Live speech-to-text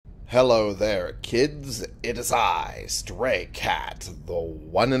Hello there, kids. It is I, Stray Cat, the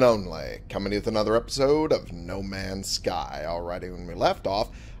one and only, coming with another episode of No Man's Sky. Alrighty, when we left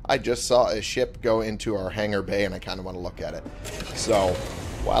off, I just saw a ship go into our hangar bay, and I kind of want to look at it. So,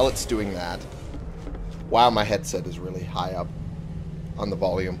 while it's doing that... Wow, my headset is really high up on the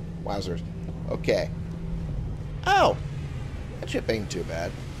volume. Wowzers. Okay. Oh! That ship ain't too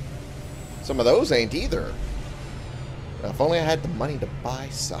bad. Some of those ain't either. Now, if only I had the money to buy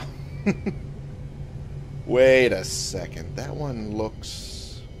some. Wait a second. That one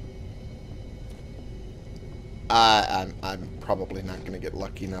looks... I'm probably not going to get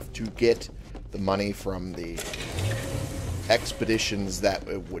lucky enough to get the money from the expeditions that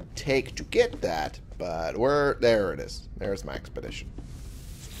it would take to get that. But there it is. There's my expedition.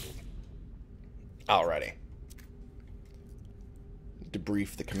 Alrighty.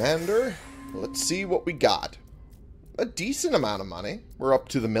 Debrief the commander. Let's see what we got. A decent amount of money. We're up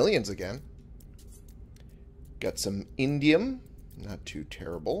to the millions again. Got some indium. Not too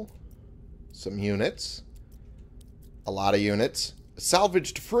terrible. Some units. A lot of units. A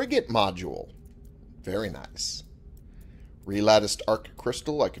salvaged frigate module. Very nice. Relatticed arc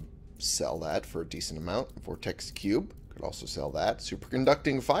crystal. I could sell that for a decent amount. Vortex cube. Could also sell that.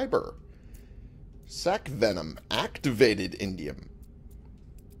 Superconducting fiber. Sac venom. Activated indium.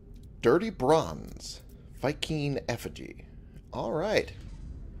 Dirty bronze. Viking effigy. Alright.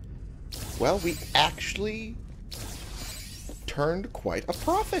 Well, we actually turned quite a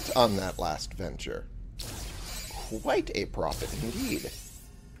profit on that last venture. Quite a profit indeed.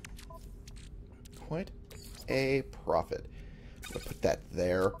 Quite a profit. I'm going to put that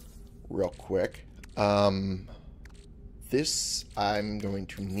there real quick. This I'm going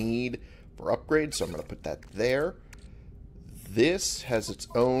to need for upgrades, so I'm going to put that there. This has its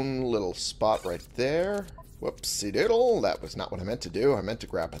own little spot right there. Whoopsie doodle. That was not what I meant to do. I meant to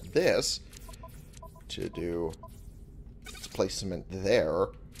grab this to do its placement there.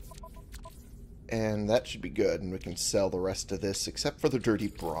 And that should be good. And we can sell the rest of this except for the dirty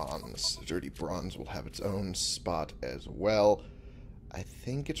bronze. The dirty bronze will have its own spot as well. I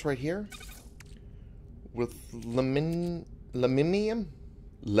think it's right here. With lemimium?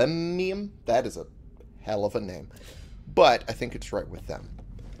 Lemium? That is a hell of a name. But I think it's right with them.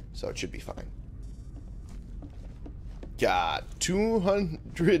 So it should be fine. Got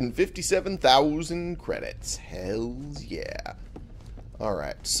 257,000 credits. Hells yeah.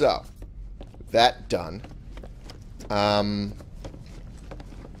 Alright, so that done. I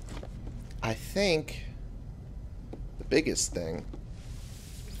think the biggest thing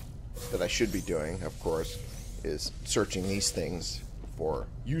that I should be doing, of course, is searching these things for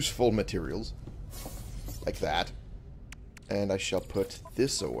useful materials. Like that. And I shall put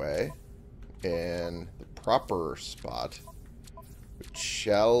this away in the proper spot, which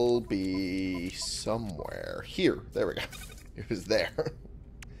shall be somewhere here. There we go. It was there.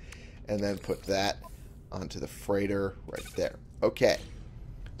 And then put that onto the freighter right there. Okay.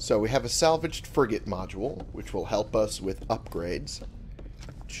 So we have a salvaged frigate module, which will help us with upgrades.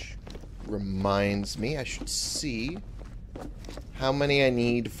 Which reminds me, I should see how many I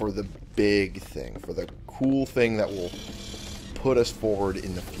need for the big thing, for the cool thing that will put us forward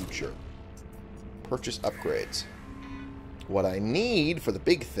in the future. Purchase upgrades. What I need for the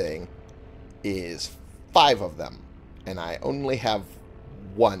big thing is 5 of them, and I only have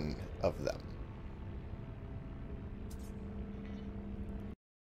 1 of them.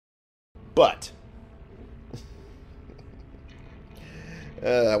 But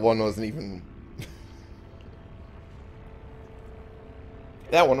that one wasn't even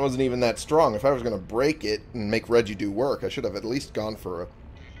that one wasn't even that strong. If I was going to break it and make Reggie do work, I should have at least gone for a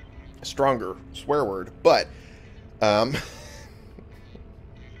stronger swear word. But,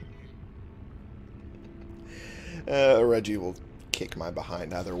 Reggie will kick my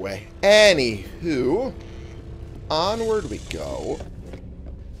behind either way. Anywho, onward we go.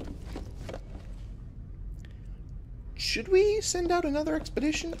 Should we send out another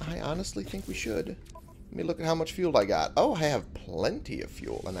expedition? I honestly think we should. Let me look at how much fuel I got. Oh, I have plenty of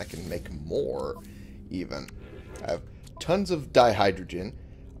fuel, and I can make more, even. I have tons of dihydrogen.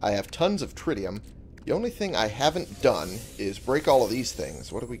 I have tons of tritium. The only thing I haven't done is break all of these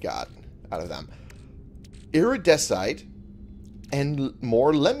things. What do we got out of them? Iridesite and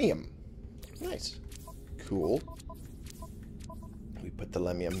more lemium. Nice. Cool. We put the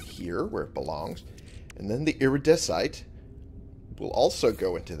lemium here, where it belongs. And then the iridesite will also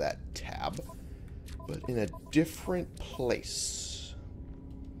go into that tab, but in a different place.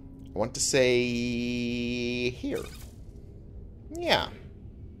 I want to say here. Yeah,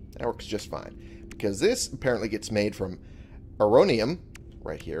 that works just fine. Because this apparently gets made from aronium,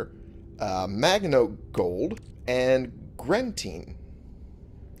 right here, Magno Gold, and Grentine.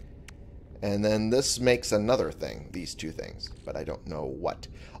 And then this makes another thing, these two things, but I don't know what.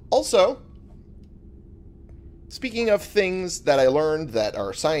 Also, speaking of things that I learned that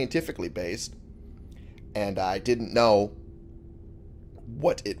are scientifically based, and I didn't know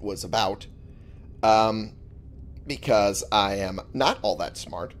what it was about, because I am not all that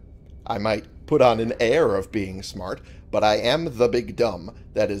smart. I might put on an air of being smart, but I am the big dumb.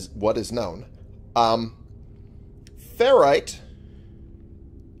 That is what is known. Ferrite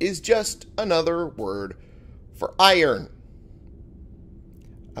is just another word for iron.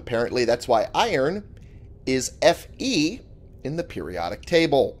 Apparently that's why iron is Fe in the periodic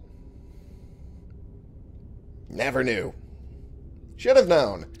table. Never knew. Should have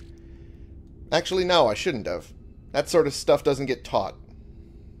known. Actually, no, I shouldn't have. That sort of stuff doesn't get taught.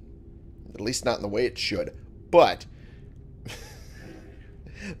 At least not in the way it should. But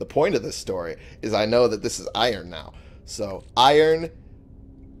the point of this story is I know that this is iron now. So, iron,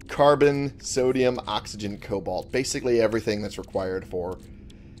 carbon, sodium, oxygen, cobalt. Basically everything that's required for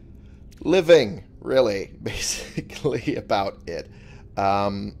living, really. Basically about it.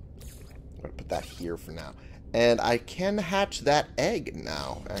 I'm going to put that here for now. And I can hatch that egg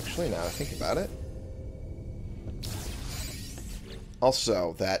now. Actually, now I think about it.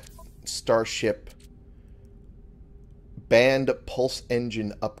 Also, that Starship band pulse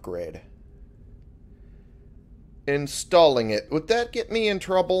engine upgrade. Installing it. Would that get me in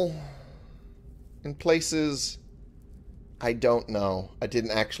trouble? In places I don't know. I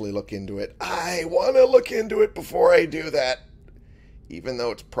didn't actually look into it. I want to look into it before I do that. Even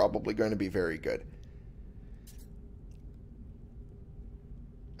though it's probably going to be very good.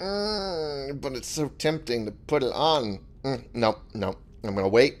 But it's so tempting to put it on. No. I'm going to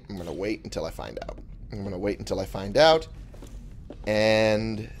wait. I'm going to wait until I find out. I'm going to wait until I find out.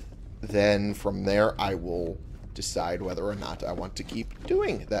 And then from there, I will decide whether or not I want to keep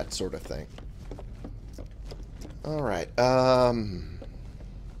doing that sort of thing. Alright.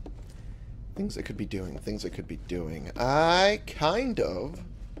 Things I could be doing. I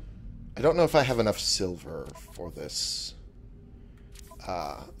don't know if I have enough silver for this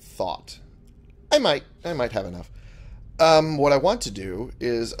thought. I might have enough. What I want to do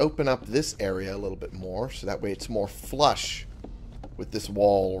is open up this area a little bit more, so that way it's more flush with this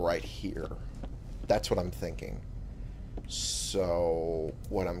wall right here. That's what I'm thinking. So,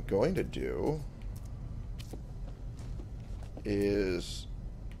 what I'm going to do is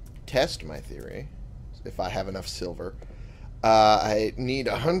test my theory, if I have enough silver. I need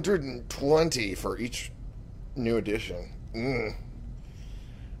 120 for each new edition.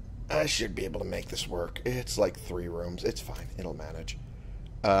 I should be able to make this work. It's like 3 rooms. It's fine. It'll manage.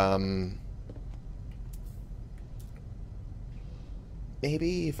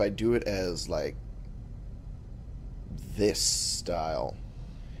 Maybe if I do it as, like, this style.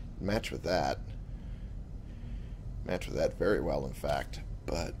 Match with that. Match with that very well, in fact.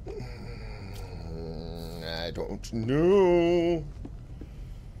 But I don't know.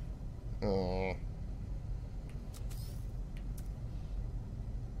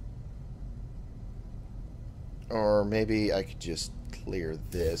 Or maybe I could just clear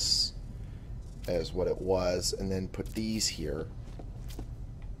this as what it was and then put these here.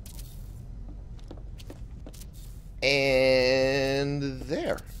 And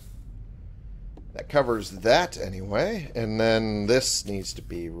there. That covers that anyway. And then this needs to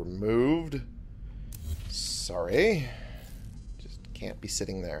be removed. Sorry. Just can't be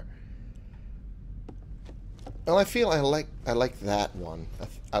sitting there. Well, I feel I like that one.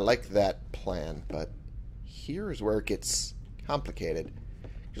 I like that plan, but here is where it gets complicated.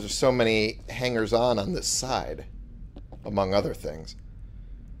 Because there's so many hangers-on this side, among other things.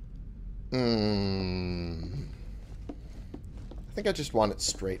 I think I just want it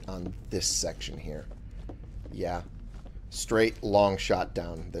straight on this section here. Yeah. Straight, long shot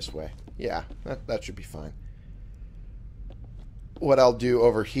down this way. Yeah, that should be fine. What I'll do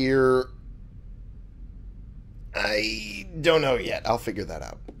over here, I don't know yet. I'll figure that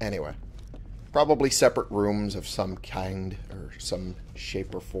out. Anyway. Probably separate rooms of some kind, or some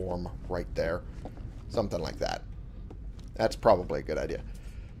shape or form right there. Something like that. That's probably a good idea.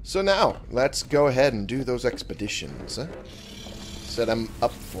 So now, let's go ahead and do those expeditions. Set them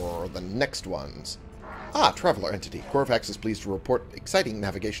up for the next ones. Ah, Traveler Entity. Korvax is pleased to report exciting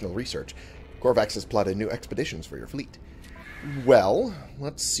navigational research. Korvax has plotted new expeditions for your fleet. Well,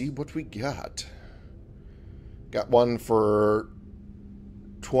 let's see what we got. Got one for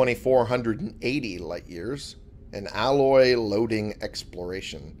 2,480 light years. An alloy loading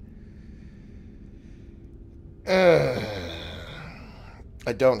exploration.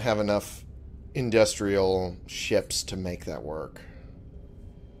 I don't have enough industrial ships to make that work.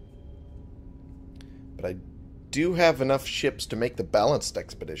 But I do have enough ships to make the balanced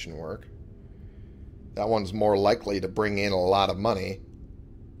expedition work. That one's more likely to bring in a lot of money.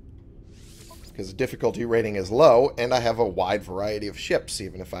 Because the difficulty rating is low, and I have a wide variety of ships,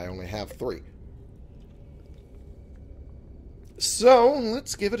 even if I only have 3. So,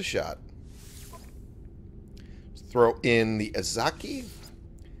 let's give it a shot. Let's throw in the Azaki,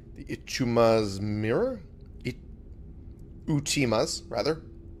 the Ichuma's Mirror, Uchima's, rather.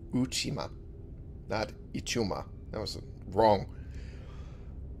 Uchima, not Ichuma. That was wrong.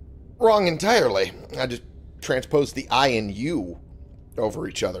 Wrong entirely. I just transposed the I and U over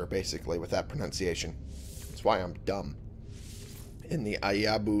each other, basically, with that pronunciation. That's why I'm dumb. In the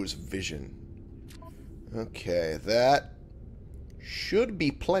Ayabu's vision. Okay, that should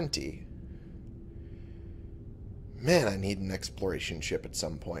be plenty. Man, I need an exploration ship at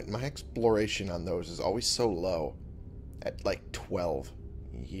some point. My exploration on those is always so low. At like 12.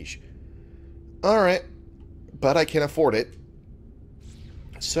 Yeesh. Alright. But I can afford it.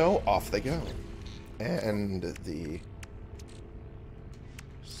 So, off they go. And the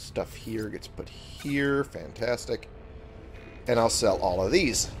stuff here gets put here. Fantastic. And I'll sell all of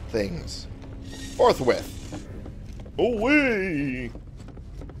these things forthwith. Away!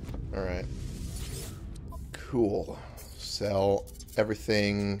 Alright. Cool. Sell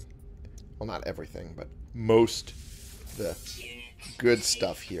everything. Well, not everything, but most of the good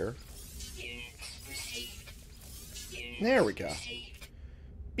stuff here. There we go.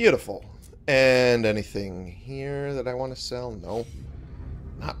 Beautiful. And anything here that I want to sell? No.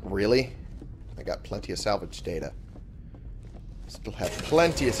 Not really. I got plenty of salvage data. Still have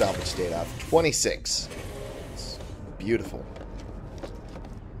plenty of salvage data. I have 26. It's beautiful.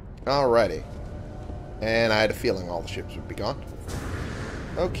 Alrighty. And I had a feeling all the ships would be gone.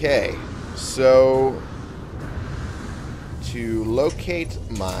 Okay. So, to locate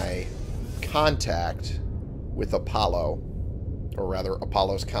my contact with Apollo, or rather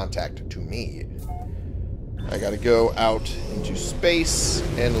Apollo's contact to me, I gotta go out into space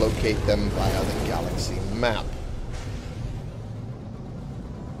and locate them via the galaxy map.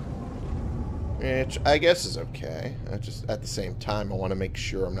 Which I guess is okay. Just at the same time, I want to make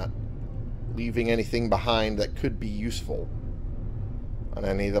sure I'm not leaving anything behind that could be useful on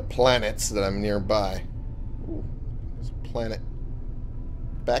any of the planets that I'm nearby. Ooh, there's a planet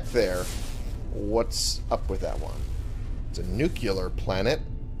back there. What's up with that one? It's a nuclear planet.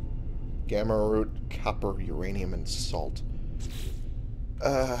 Gamma root, copper, uranium, and salt.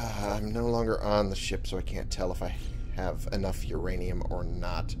 I'm no longer on the ship, so I can't tell if I have enough uranium or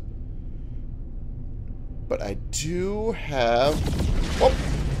not. But I do have... Oh!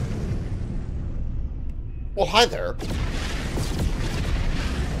 Well, hi there.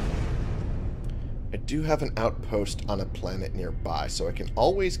 I do have an outpost on a planet nearby, so I can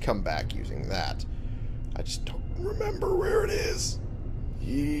always come back using that. I just don't remember where it is.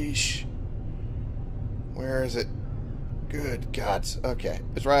 Yeesh. Where is it? Good gods. Okay.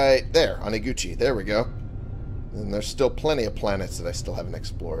 It's right there, on Iguchi. There we go. And there's still plenty of planets that I still haven't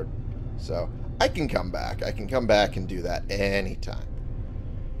explored. So, I can come back. I can come back and do that anytime.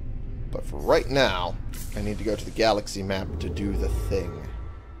 But for right now, I need to go to the galaxy map to do the thing.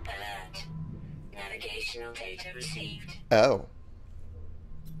 Alert. Navigational data received. Oh.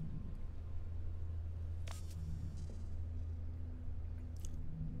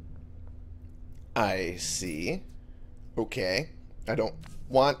 I see. Okay. I don't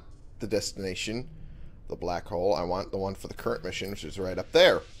want the destination, the black hole. I want the one for the current mission, which is right up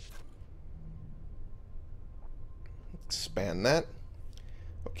there. Expand that.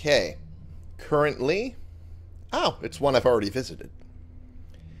 Okay. Currently... Oh, it's one I've already visited.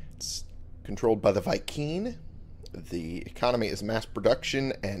 It's controlled by the Viking. The economy is mass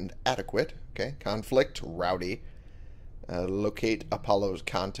production and adequate. Okay. Conflict, rowdy. Locate Apollo's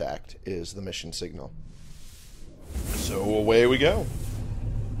contact is the mission signal. So away we go.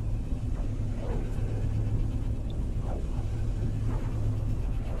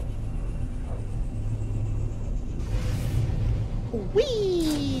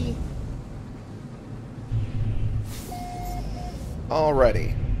 Whee!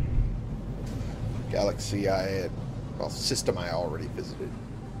 Alrighty. Galaxy well, system I already visited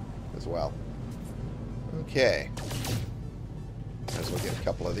as well. Okay. Might as well get a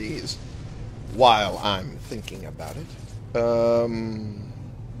couple of these while I'm thinking about it.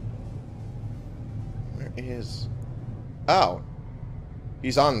 Where is... Oh.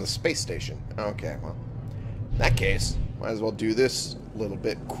 He's on the space station. Okay, well. In that case, might as well do this a little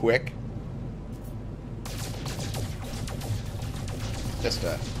bit quick. Just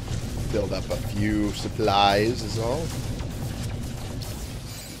to build up a few supplies is all.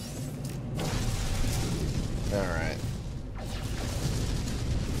 Alright.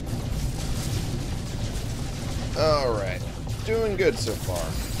 Alright. Doing good so far.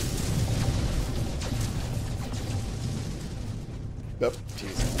 Oh,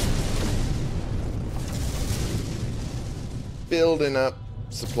 jeez. Building up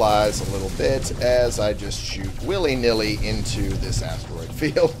supplies a little bit as I just shoot willy-nilly into this asteroid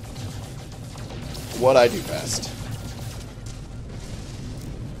field. What I do best.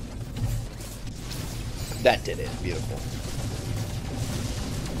 That did it. Beautiful.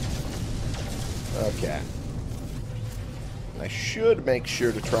 Okay. And I should make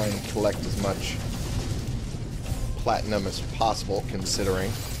sure to try and collect as much platinum as possible,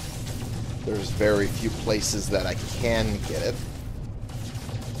 considering there's very few places that I can get it.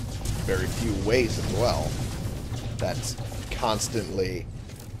 Very few ways as well. That's constantly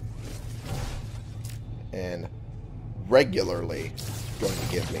and regularly going to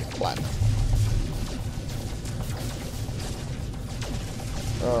give me platinum.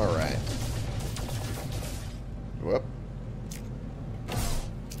 Alright. Whoop.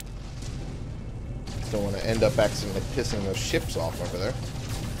 Don't want to end up accidentally pissing those ships off over there.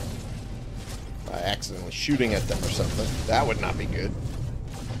 By accidentally shooting at them or something. That would not be good.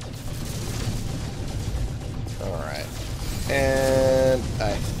 Alright. And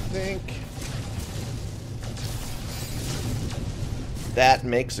I think that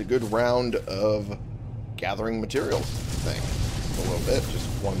makes a good round of gathering materials, I think. A little bit. Just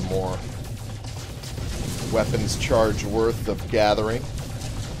one more weapons charge worth of gathering.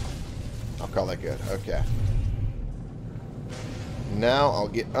 I'll call that good. Okay. Now I'll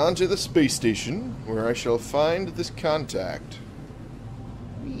get onto the space station where I shall find this contact.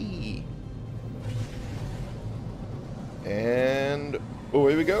 Whee. And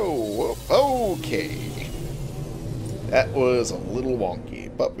away we go. Okay. That was a little wonky,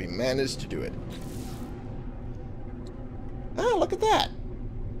 but we managed to do it. Ah, look at that.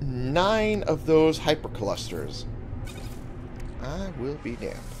 9 of those hyperclusters. I will be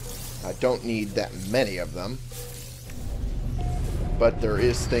damned. I don't need that many of them. But there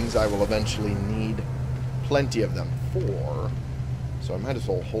is things I will eventually need plenty of them for. So I might as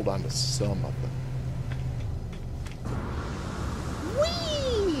well hold on to some of them.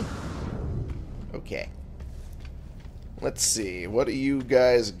 Whee! Okay. Let's see. What do you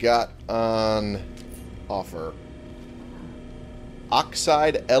guys got on offer?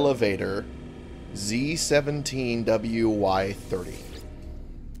 Oxide Elevator Z17WY30.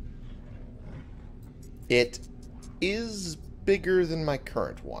 It is bigger than my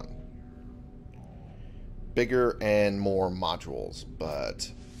current one. Bigger and more modules,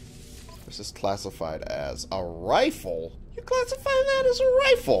 but this is classified as a rifle? You classify that as a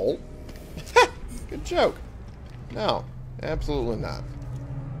rifle? Good joke. No, absolutely not.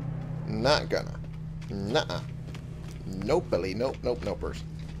 Not gonna. Nuh-uh. Nopely. Nope, nopers.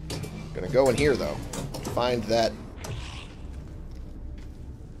 Gonna go in here, though. Find that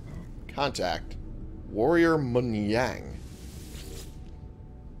contact. Warrior Munyang.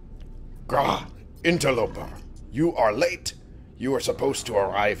 Grah, interloper. You are late. You were supposed to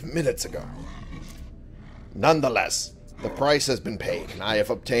arrive minutes ago. Nonetheless, the price has been paid, and I have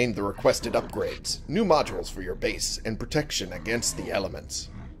obtained the requested upgrades, new modules for your base, and protection against the elements.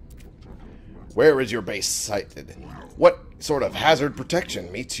 Where is your base sited? What sort of hazard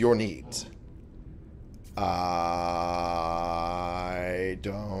protection meets your needs? I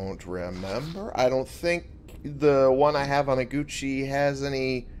don't remember. I don't think the one I have on Iguchi has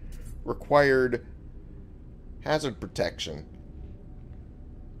any required hazard protection.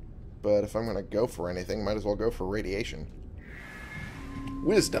 But if I'm going to go for anything, might as well go for radiation.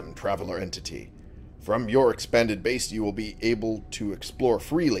 Wisdom, traveler entity. From your expanded base, you will be able to explore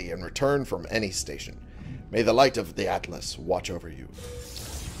freely and return from any station. May the light of the Atlas watch over you.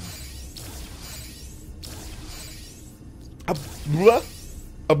 Abla?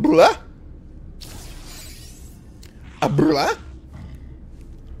 Abla? Abla?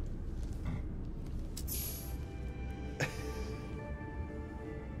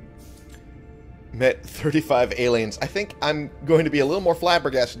 Met 35 aliens. I think I'm going to be a little more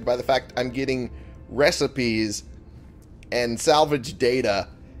flabbergasted by the fact I'm getting recipes and salvage data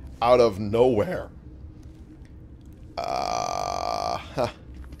out of nowhere.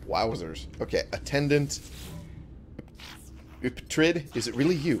 Wowzers. Okay, attendant. Uptrid, is it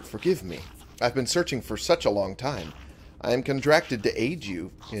really you? Forgive me. I've been searching for such a long time. I am contracted to aid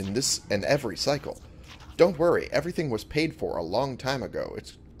you in this and every cycle. Don't worry, everything was paid for a long time ago.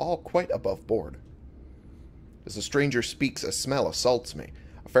 It's all quite above board. As the stranger speaks, a smell assaults me.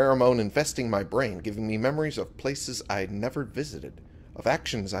 A pheromone infesting my brain, giving me memories of places I never visited, of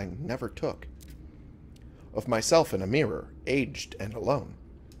actions I never took, of myself in a mirror, aged and alone,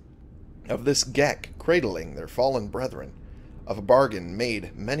 of this Gek cradling their fallen brethren, of a bargain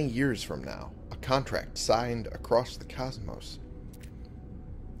made many years from now, a contract signed across the cosmos.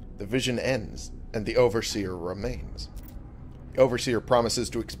 The vision ends, and the Overseer remains. The Overseer promises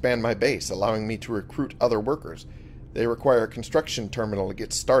to expand my base, allowing me to recruit other workers. They require a construction terminal to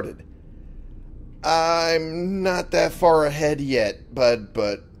get started. I'm not that far ahead yet,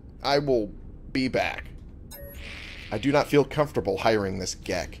 but I will be back. I do not feel comfortable hiring this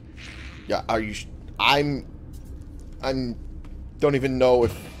Gek. Yeah, are you... I'm don't even know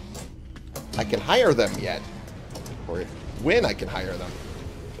if I can hire them yet. Or when I can hire them,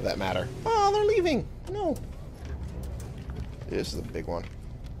 for that matter. Oh, they're leaving. No. This is a big one.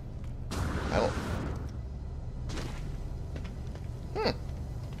 I don't...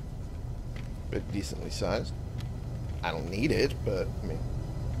 Bit decently sized. I don't need it, but, I mean,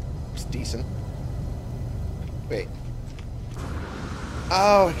 it's decent. Wait.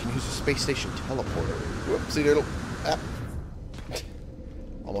 Oh, I can use a space station teleporter. Whoopsie doodle. Ah.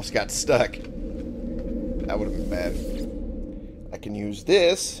 Almost got stuck. That would have been bad. I can use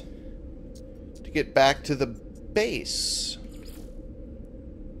this to get back to the base.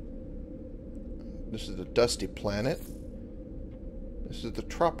 This is the dusty planet. This is the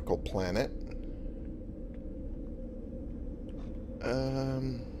tropical planet.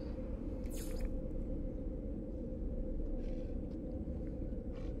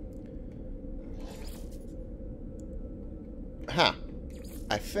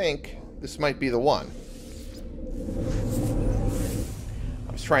 I think this might be the one.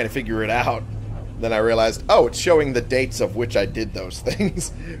 I was trying to figure it out. Then I realized, oh, it's showing the dates of which I did those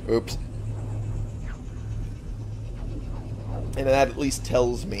things. Oops. And that at least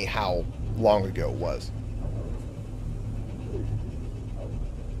tells me how long ago it was.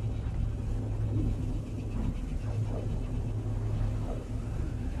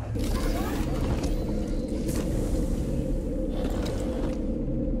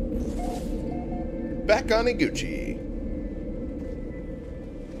 Back on Iguchi.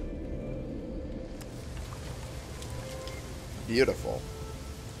 Beautiful.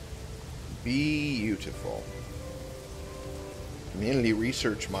 Beautiful. Community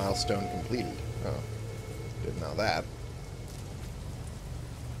research milestone completed. Oh, didn't know that.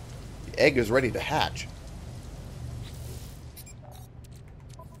 The egg is ready to hatch.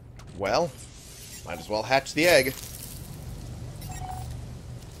 Well, might as well hatch the egg.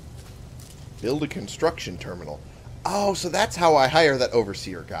 Build a construction terminal. Oh, so that's how I hire that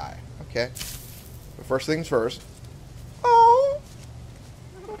overseer guy. Okay. But first things first. Oh!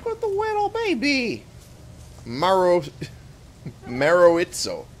 Look at the little baby! Maroitzo.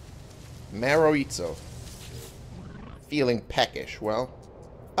 Feeling peckish. Well.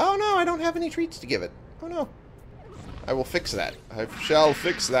 Oh no, I don't have any treats to give it. Oh no. I will fix that. I shall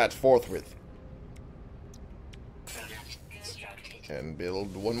fix that forthwith. And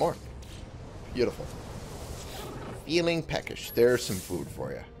build one more. Beautiful. Feeling peckish. There's some food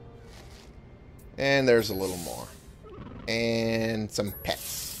for you. And there's a little more. And some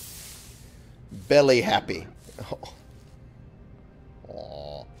pets. Belly happy. Oh.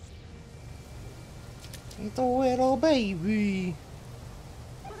 Aww. It's a little baby.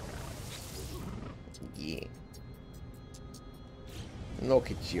 Yeah.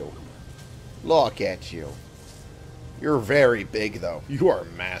 Look at you. Look at you. You're very big, though. You are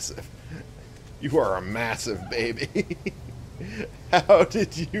massive. You are a massive baby. How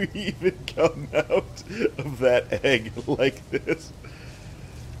did you even come out of that egg like this?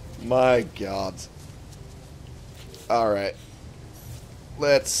 My God. Alright.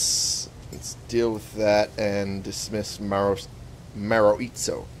 Let's deal with that and dismiss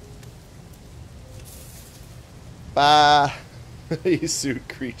Maroitzo. Bye. You suit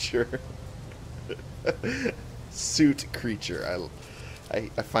creature. Suit creature. I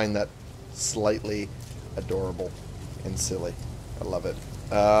find that slightly adorable and silly. I love it.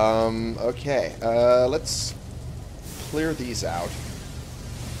 Okay. Let's clear these out.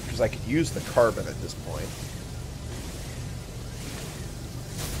 Because I could use the carbon at this point.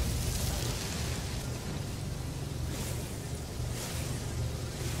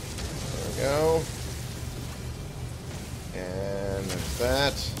 There we go. And there's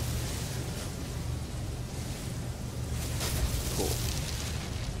that. Cool.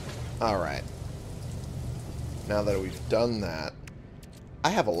 Alright. Now that we've done that, I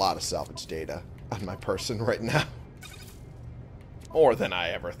have a lot of salvage data on my person right now. More than I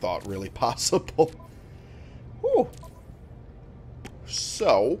ever thought really possible. Whew.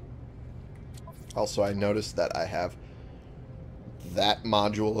 So, also I noticed that I have that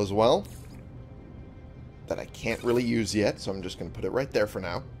module as well that I can't really use yet, so I'm just going to put it right there for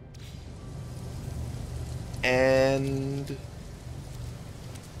now. And...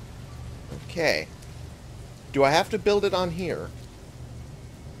 okay. Do I have to build it on here?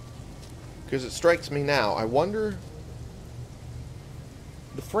 Because it strikes me now, I wonder...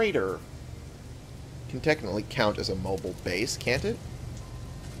 the freighter can technically count as a mobile base, can't it?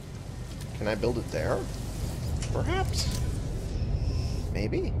 Can I build it there? Perhaps.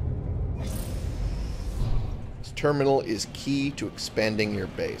 Maybe. This terminal is key to expanding your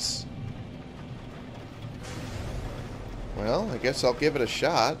base. Well, I guess I'll give it a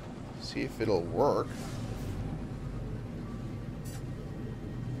shot. See if it'll work.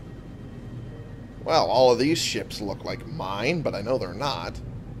 Well, all of these ships look like mine, but I know they're not.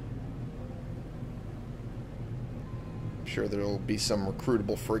 I'm sure there'll be some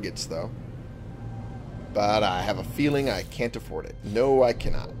recruitable frigates, though. But I have a feeling I can't afford it. No, I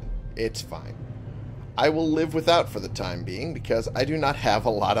cannot. It's fine. I will live without for the time being, because I do not have a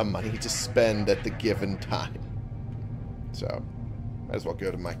lot of money to spend at the given time. So, might as well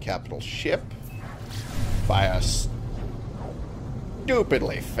go to my capital ship. Buy a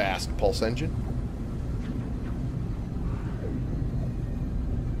stupidly fast pulse engine.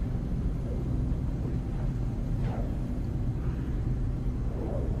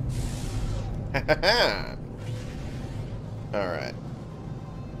 Alright.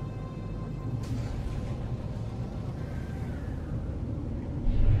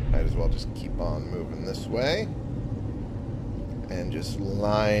 Might as well just keep on moving this way. And just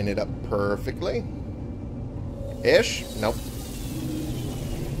line it up perfectly. Ish. Nope.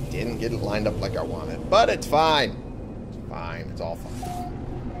 Didn't get it lined up like I wanted. But it's fine. It's fine. It's all fine.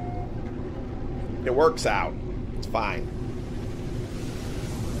 It works out. It's fine.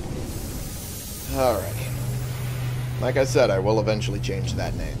 Alrighty. Like I said, I will eventually change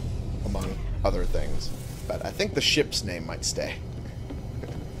that name, among other things. But I think the ship's name might stay. I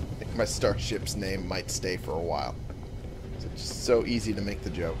think my starship's name might stay for a while. It's just so easy to make the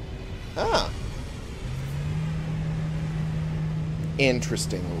joke. Ah.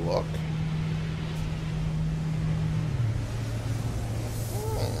 Interesting look.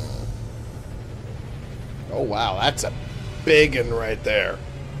 Oh, wow. That's a big one right there.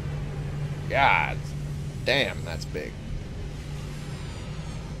 God damn, that's big.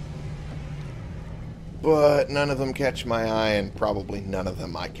 But none of them catch my eye, and probably none of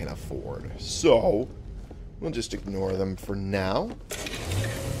them I can afford. So, we'll just ignore them for now.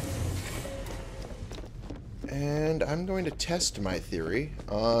 And I'm going to test my theory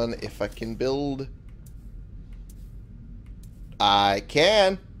on if I can build... I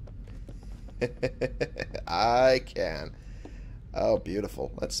can! I can. Oh,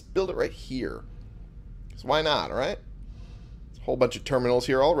 beautiful. Let's build it right here. Because why not, right? There's a whole bunch of terminals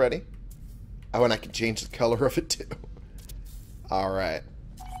here already. Oh, and I can change the color of it, too. Alright.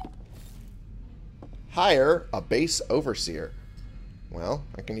 Hire a base overseer. Well,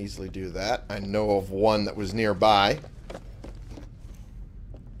 I can easily do that. I know of one that was nearby.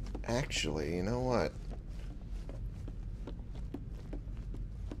 Actually, you know what?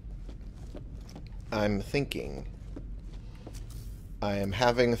 I'm thinking... I am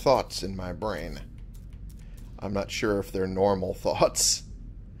having thoughts in my brain. I'm not sure if they're normal thoughts.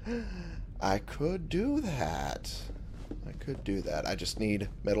 I could do that. I could do that. I just need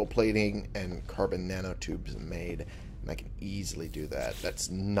metal plating and carbon nanotubes made. And I can easily do that.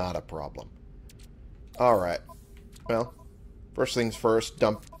 That's not a problem. Alright. Well, first things first,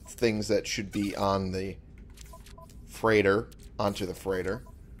 dump things that should be on the freighter onto the freighter.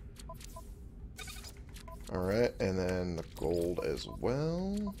 Alright, and then the gold as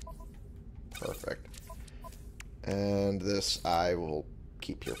well. Perfect. And this I will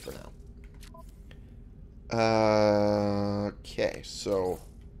keep here for now. Okay, so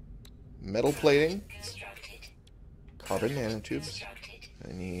metal plating, carbon nanotubes.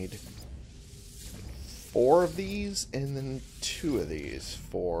 I need 4 of these and then 2 of these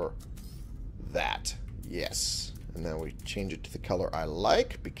for that. Yes. And then we change it to the color I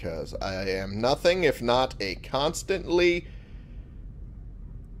like, because I am nothing if not a constantly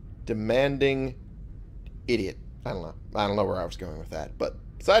demanding idiot. I don't know. I don't know where I was going with that. But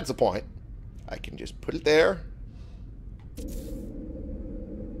besides the point, I can just put it there.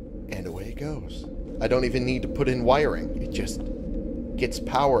 And away it goes. I don't even need to put in wiring. It just gets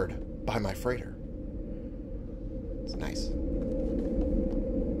powered by my freighter. It's nice.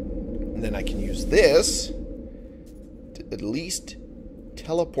 And then I can use this to at least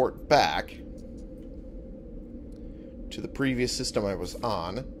teleport back to the previous system I was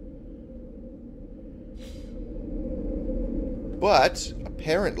on. But,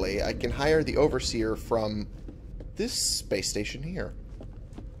 apparently, I can hire the Overseer from this space station here.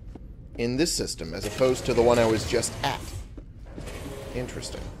 In this system, as opposed to the one I was just at.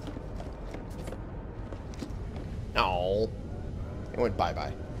 Interesting. Oh. It went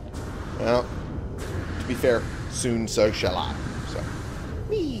bye-bye. Well, to be fair, soon so shall I. So,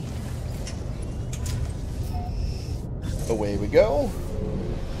 whee! Away we go.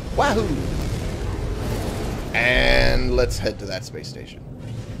 Wahoo! And let's head to that space station,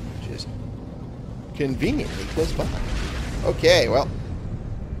 which is conveniently close by. Okay, well,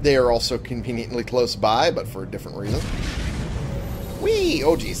 they are also conveniently close by, but for a different reason. Whee!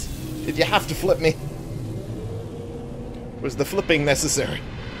 Oh, jeez. Did you have to flip me? Was the flipping necessary?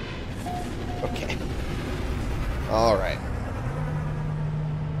 Okay. Alright.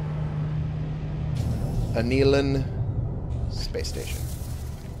 Anilin Space Station.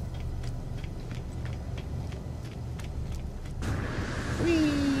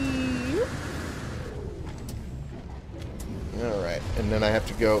 Whee! Alright, and then I have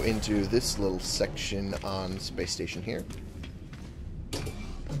to go into this little section on Space Station here.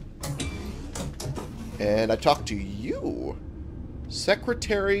 And I talk to you,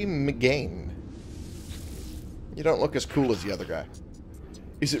 Secretary McGain. You don't look as cool as the other guy.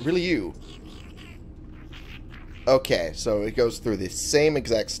 Is it really you? Okay, so it goes through the same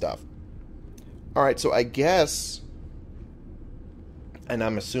exact stuff. Alright, so I guess, and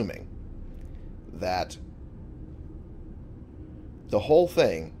I'm assuming, that the whole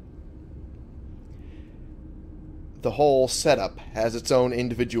thing, the whole setup has its own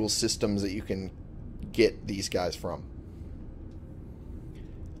individual systems that you can get these guys from.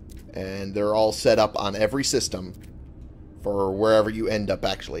 And they're all set up on every system for wherever you end up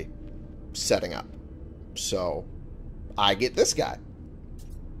actually setting up. So, I get this guy.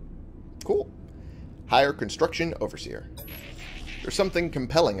 Cool. Hire Construction Overseer. There's something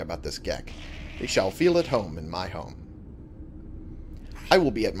compelling about this Gek. They shall feel at home in my home. I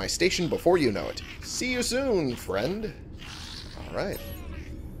will be at my station before you know it. See you soon, friend. Alright.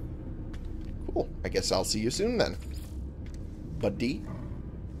 Cool. I guess I'll see you soon then. Buddy.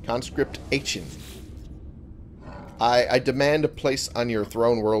 Conscript Achin. I demand a place on your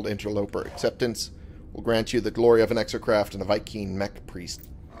throne world, interloper. Acceptance will grant you the glory of an exocraft and a Viking mech priest.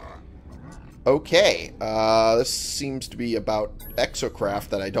 Okay. This seems to be about exocraft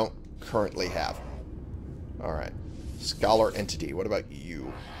that I don't currently have. Alright. Scholar entity. What about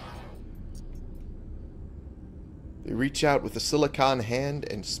you? They reach out with a silicon hand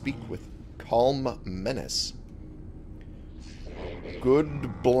and speak with calm menace.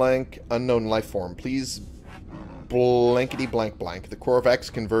 Good blank unknown life form. Please blankety blank blank. The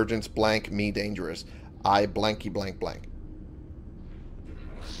Korvax convergence blank me dangerous. I blanky blank blank.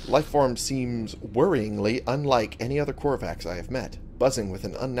 Life form seems worryingly unlike any other Korvax I have met, buzzing with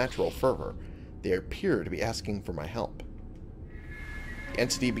an unnatural fervor. They appear to be asking for my help. The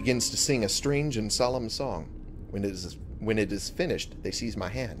entity begins to sing a strange and solemn song. When it is finished, they seize my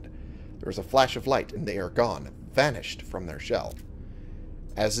hand. There is a flash of light, and they are gone, vanished from their shell.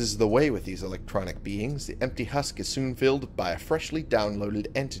 As is the way with these electronic beings, the empty husk is soon filled by a freshly downloaded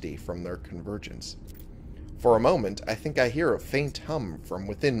entity from their convergence. For a moment, I think I hear a faint hum from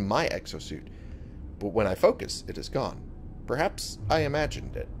within my exosuit, but when I focus, it is gone. Perhaps I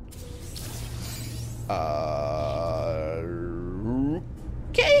imagined it.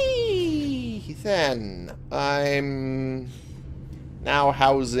 Okay, then. I'm now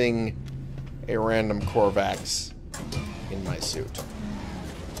housing a random Korvax in my suit.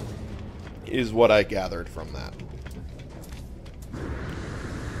 Is what I gathered from that.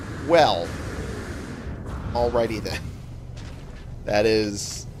 Well, alrighty then. That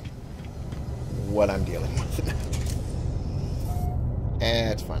is what I'm dealing with.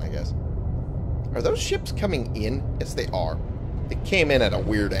 It's fine, I guess. Are those ships coming in? Yes, they are. They came in at a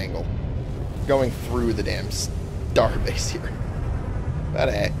weird angle. Going through the damn starbase here. But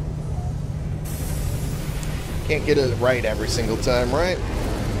hey. Can't get it right every single time, right?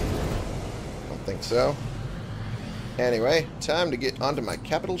 Don't think so. Anyway, time to get onto my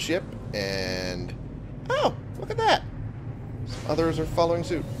capital ship and... Oh, look at that. Some others are following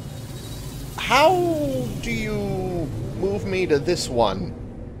suit. How do you move me to this one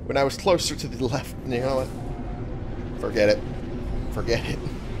when I was closer to the left? You know what? Forget it. Forget it.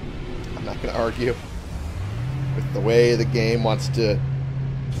 I'm not going to argue with the way the game wants to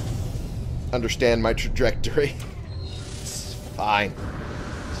understand my trajectory. It's fine.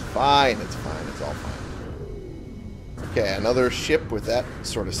 It's fine. It's fine. It's all fine. Okay, another ship with that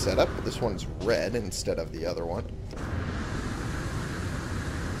sort of setup, but this one's red instead of the other one.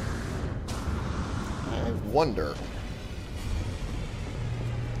 wonder...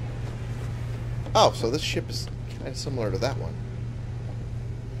 Oh, so this ship is kind of similar to that one.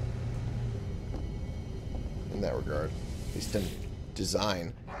 In that regard. At least in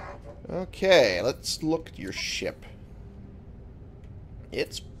design. Okay, let's look at your ship.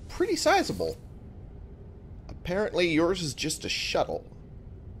 It's pretty sizable. Apparently yours is just a shuttle.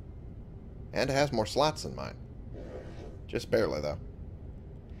 And it has more slots than mine. Just barely, though.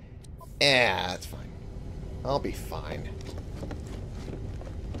 That's fine. I'll be fine.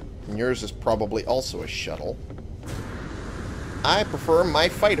 And yours is probably also a shuttle. I prefer my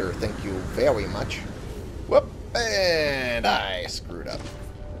fighter, thank you very much. Whoop! And I screwed up.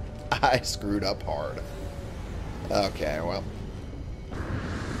 I screwed up hard. Okay, well.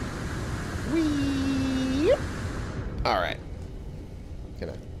 Whee! Alright.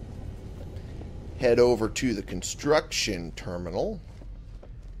 Gonna head over to the construction terminal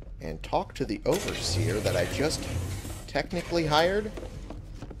and talk to the overseer that I just technically hired.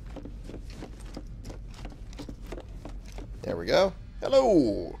 There we go.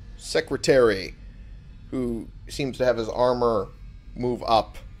 Hello, secretary, who seems to have his armor move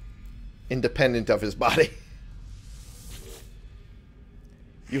up independent of his body.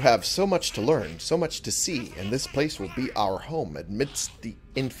 You have so much to learn, so much to see, and this place will be our home amidst the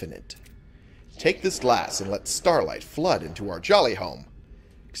infinite. Take this glass and let starlight flood into our jolly home.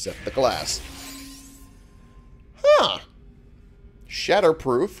 Except the glass. Huh.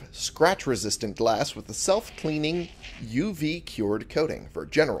 Shatterproof, scratch-resistant glass with a self-cleaning UV-cured coating for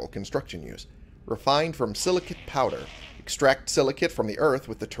general construction use. Refined from silicate powder. Extract silicate from the earth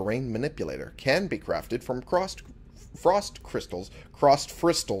with the terrain manipulator. Can be crafted from frost crystals. Crossed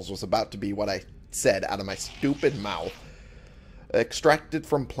fristals was about to be what I said out of my stupid mouth. Extracted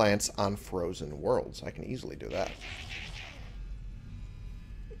from plants on frozen worlds. I can easily do that.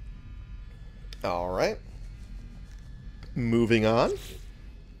 Alright. Moving on.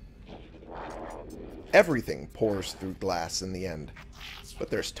 Everything pours through glass in the end. But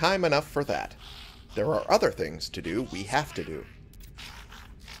there's time enough for that. There are other things to do we have to do.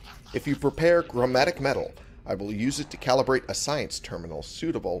 If you prepare chromatic metal, I will use it to calibrate a science terminal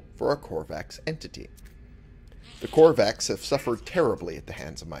suitable for a Korvax entity. The Korvax have suffered terribly at the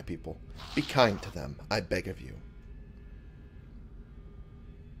hands of my people. Be kind to them, I beg of you.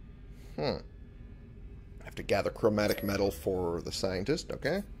 I have to gather chromatic metal for the scientist,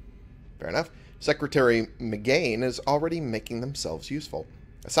 okay? Fair enough. Secretary McGain is already making themselves useful.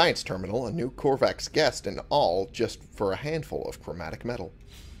 A science terminal, a new Korvax guest, and all just for a handful of chromatic metal.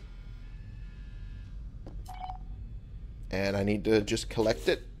 And I need to just collect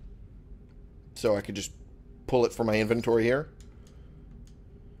it. So I could just pull it from my inventory here.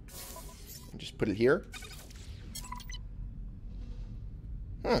 And just put it here.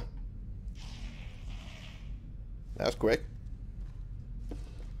 That was quick.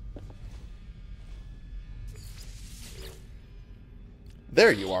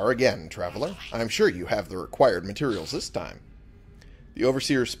 There you are again, traveler. I'm sure you have the required materials this time. The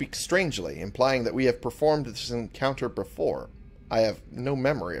Overseer speaks strangely, implying that we have performed this encounter before. I have no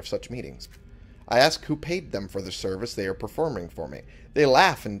memory of such meetings. I ask who paid them for the service they are performing for me. They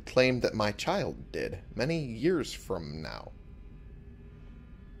laugh and claim that my child did, many years from now.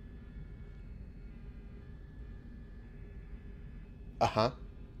 Uh-huh.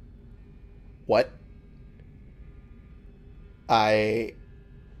 What?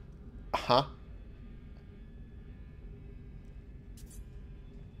 Huh?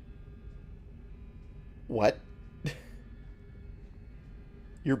 What?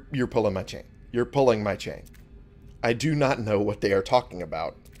 You're pulling my chain. You're pulling my chain. I do not know what they are talking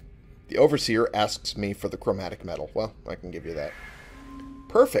about. The Overseer asks me for the chromatic metal. Well, I can give you that.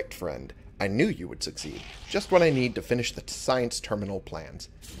 Perfect, friend. I knew you would succeed. Just what I need to finish the science terminal plans.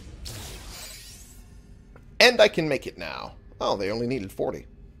 And I can make it now. Oh, they only needed 40.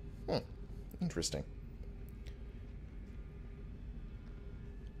 Interesting.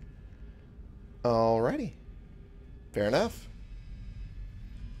 Alrighty. Fair enough.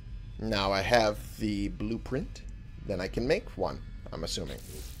 Now I have the blueprint. Then I can make one, I'm assuming.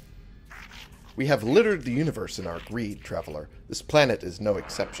 We have littered the universe in our greed, traveler. This planet is no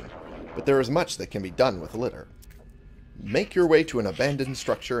exception. But there is much that can be done with litter. Make your way to an abandoned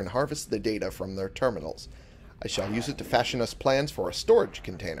structure and harvest the data from their terminals. I shall use it to fashion us plans for a storage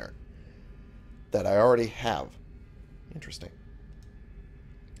container that I already have. Interesting.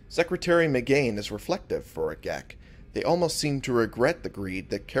 Secretary McGain is reflective for a Gek. They almost seem to regret the greed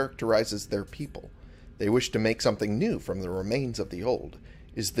that characterizes their people. They wish to make something new from the remains of the old.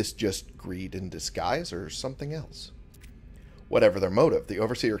 Is this just greed in disguise or something else? Whatever their motive, the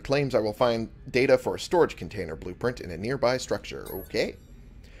Overseer claims I will find data for a storage container blueprint in a nearby structure. Okay.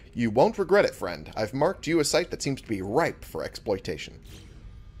 You won't regret it, friend. I've marked you a site that seems to be ripe for exploitation.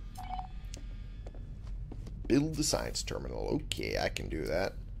 Build the science terminal. Okay, I can do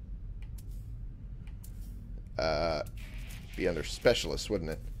that. Be under specialist,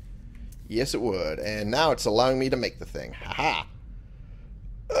 wouldn't it? Yes, it would. And now it's allowing me to make the thing. Haha.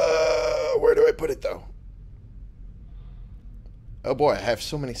 Where do I put it, though? Oh boy, I have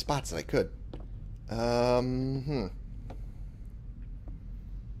so many spots that I could.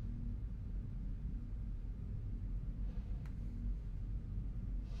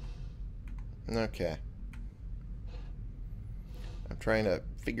 Okay. I'm trying to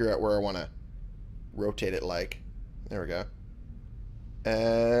figure out where I want to rotate it like. There we go.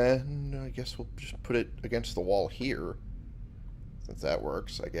 And I guess we'll just put it against the wall here. Since that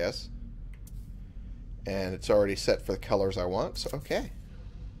works, I guess. And it's already set for the colors I want, so okay.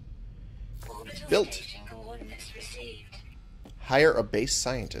 Built. Hire a base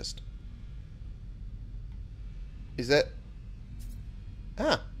scientist. Is that...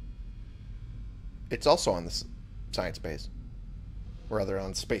 Ah. It's also on the science base. Or rather,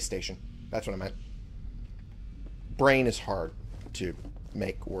 on the space station. That's what I meant. Brain is hard to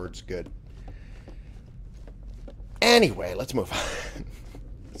make words good. Anyway, let's move on.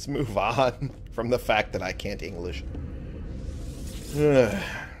 Let's move on from the fact that I can't English.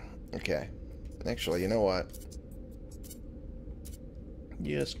 Okay. Actually, you know what?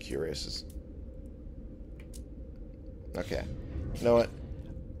 Just curious. Okay. You know what?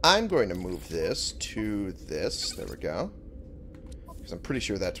 I'm going to move this to this. There we go. Because I'm pretty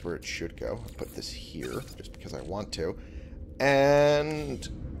sure that's where it should go. I'll put this here, just because I want to. And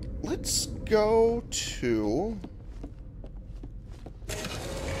let's go to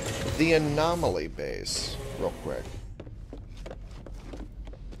the anomaly base real quick.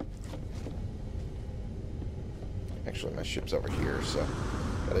 Actually, my ship's over here, so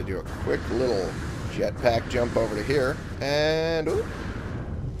gotta do a quick little jetpack jump over to here. And ooh,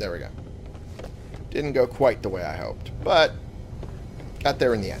 there we go. Didn't go quite the way I hoped, but got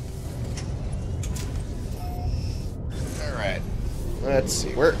there in the end. Alright. Let's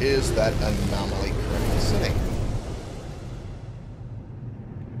see. Where is that anomaly currently sitting?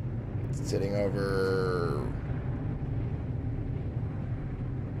 It's sitting over...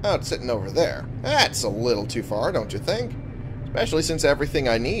 Oh, it's sitting over there. That's a little too far, don't you think? Especially since everything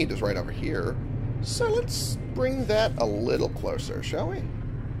I need is right over here. So let's bring that a little closer, shall we?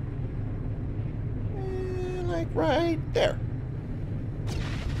 Like right there.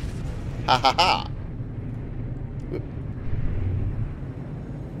 Ha ha ha. Oop.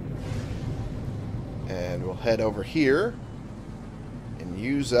 And we'll head over here and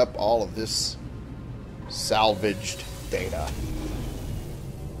use up all of this salvaged data.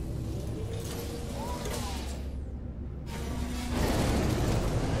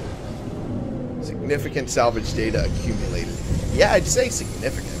 Significant salvage data accumulated. Yeah, I'd say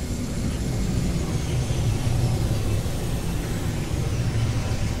significant.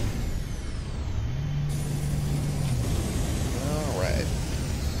 Alright.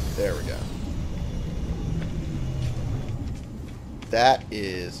 There we go. That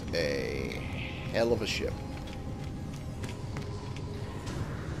is a hell of a ship.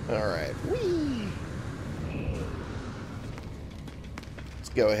 Alright. Whee! Let's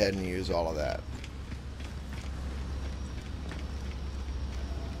go ahead and use all of that.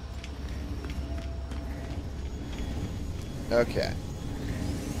 Okay.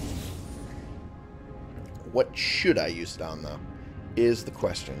 What should I use it on, though, is the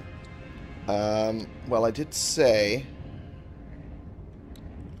question. Well, I did say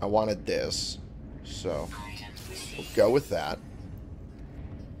I wanted this, so we'll go with that.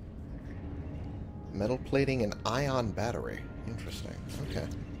 Metal plating and ion battery. Interesting. Okay.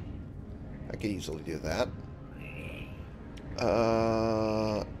 I could easily do that.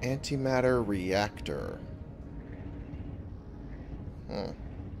 Antimatter reactor.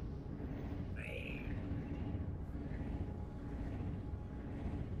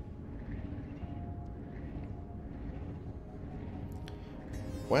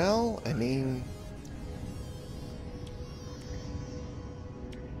 Well, I mean...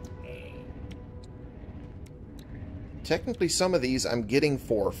 technically some of these I'm getting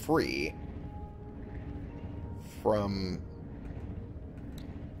for free from...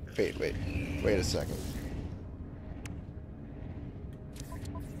 Wait a second.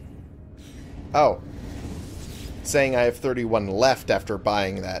 Oh. Saying I have 31 left after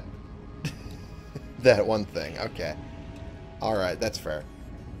buying that that one thing. Okay. Alright, that's fair.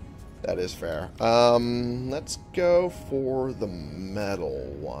 That is fair. Let's go for the metal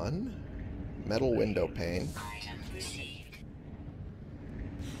one. Metal window pane. Item received.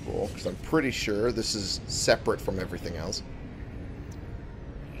 Cool, because I'm pretty sure this is separate from everything else.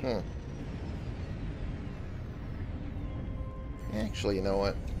 Actually, you know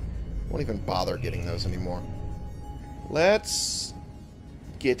what? Won't even bother getting those anymore. Let's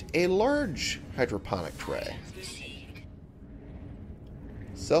get a large hydroponic tray. Item received.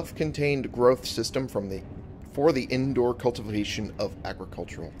 Self-contained growth system for the indoor cultivation of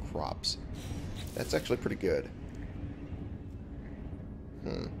agricultural crops. That's actually pretty good.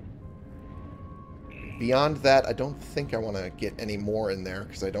 Beyond that, I don't think I want to get any more in there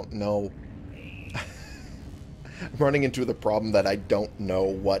because I don't know. I'm running into the problem that I don't know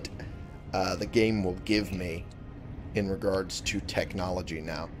what the game will give me in regards to technology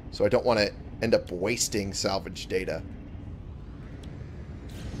now. So I don't want to end up wasting salvage data.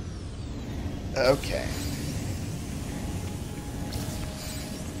 Okay.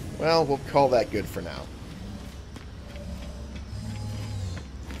 Well, we'll call that good for now.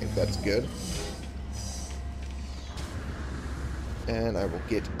 I think that's good. And I will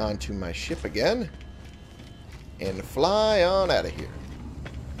get onto my ship again and fly on out of here.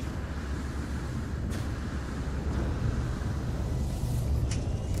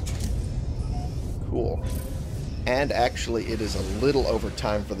 Cool. And actually, it is a little over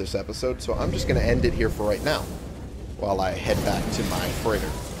time for this episode, so I'm just going to end it here for right now while I head back to my freighter.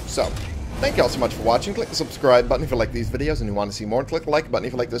 So, thank you all so much for watching. Click the subscribe button if you like these videos and you want to see more. Click the like button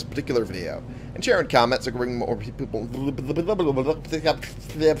if you like this particular video. And share and comment so we can bring more people.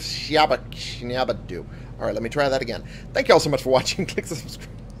 Alright, let me try that again. Thank you all so much for watching. Click the subscribe.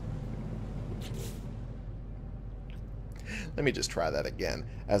 Let me just try that again.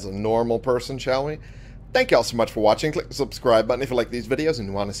 As a normal person, shall we? Thank you all so much for watching. Click the subscribe button if you like these videos and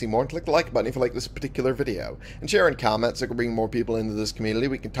you want to see more. Click the like button if you like this particular video. And share and comment so we can bring more people into this community.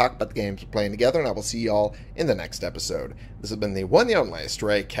 We can talk about the games we're playing together, and I will see you all in the next episode. This has been the one and only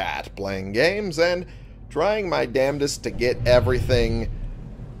Stray Cat, playing games and trying my damnedest to get everything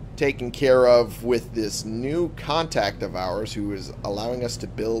taken care of with this new contact of ours who is allowing us to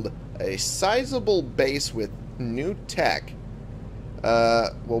build a sizable base with new tech.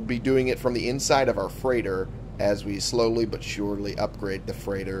 We'll be doing it from the inside of our freighter as we slowly but surely upgrade the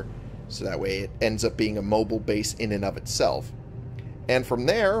freighter so that way it ends up being a mobile base in and of itself. And from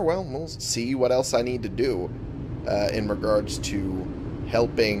there, well, we'll see what else I need to do in regards to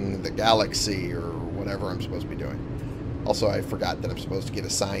helping the galaxy or whatever I'm supposed to be doing. Also, I forgot that I'm supposed to get a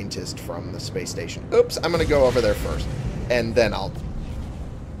scientist from the space station. Oops, I'm going to go over there first, and then I'll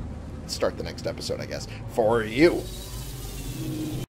start the next episode, I guess, for you.